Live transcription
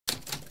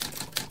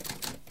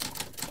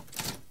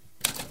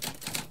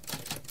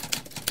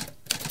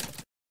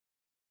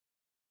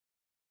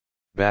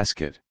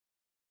Basket.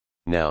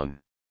 Noun.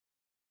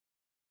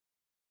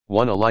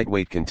 1. A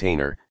lightweight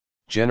container,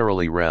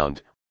 generally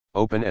round,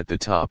 open at the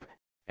top,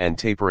 and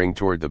tapering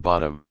toward the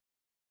bottom.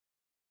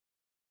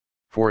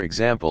 For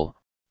example,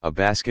 a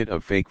basket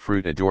of fake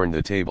fruit adorned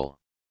the table.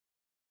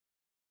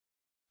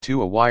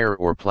 2. A wire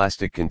or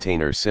plastic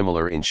container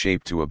similar in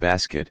shape to a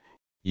basket,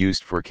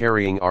 used for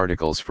carrying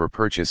articles for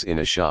purchase in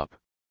a shop.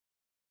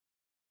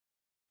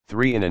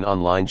 3. In an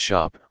online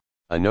shop,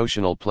 a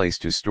notional place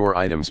to store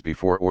items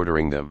before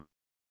ordering them.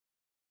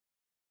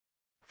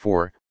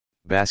 4.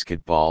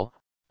 Basketball,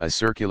 a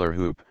circular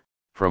hoop,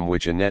 from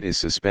which a net is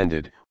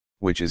suspended,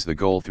 which is the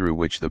goal through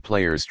which the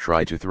players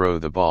try to throw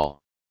the ball.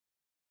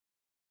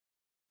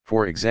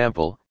 For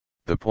example,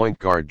 the point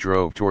guard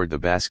drove toward the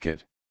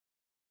basket.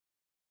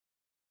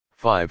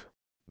 5.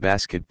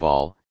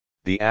 Basketball,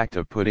 the act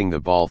of putting the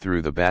ball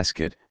through the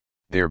basket,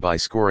 thereby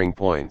scoring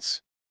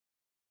points.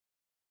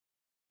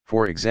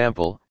 For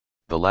example,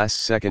 the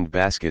last-second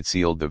basket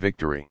sealed the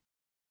victory.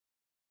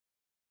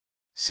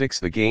 6.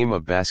 The game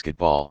of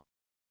basketball.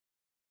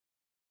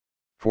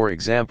 For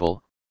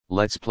example,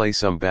 let's play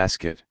some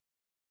basket.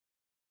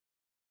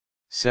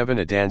 7.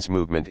 A dance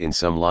movement in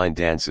some line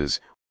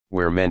dances,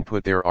 where men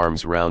put their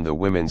arms round the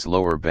women's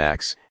lower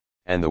backs,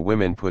 and the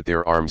women put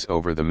their arms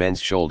over the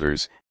men's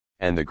shoulders,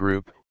 and the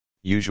group,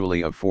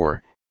 usually of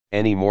 4,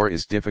 any more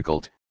is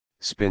difficult,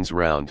 spins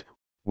round,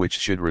 which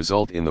should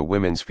result in the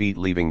women's feet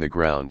leaving the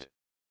ground.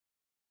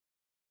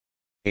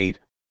 8.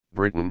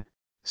 Britain,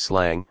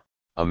 slang,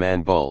 a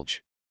man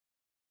bulge.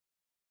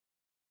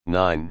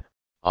 9.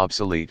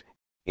 Obsolete,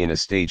 in a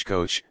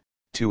stagecoach,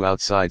 2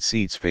 outside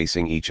seats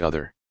facing each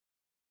other.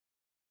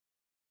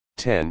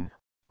 10.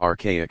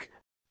 Archaic,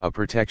 a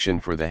protection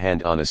for the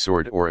hand on a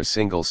sword or a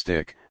single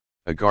stick,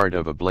 a guard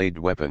of a blade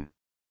weapon.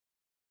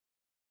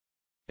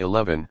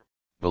 11.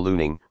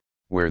 Ballooning,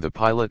 where the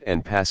pilot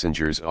and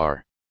passengers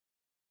are.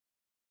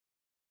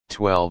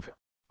 12.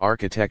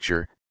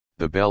 Architecture,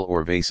 the bell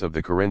or vase of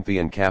the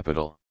Corinthian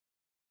capital.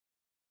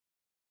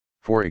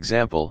 For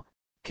example,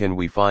 can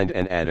we find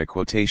and add a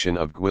quotation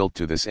of Gwilt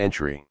to this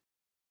entry?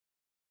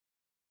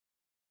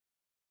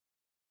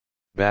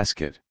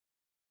 Basket.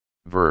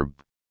 Verb.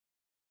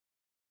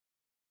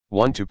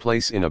 1. To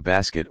place in a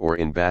basket or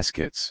in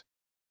baskets.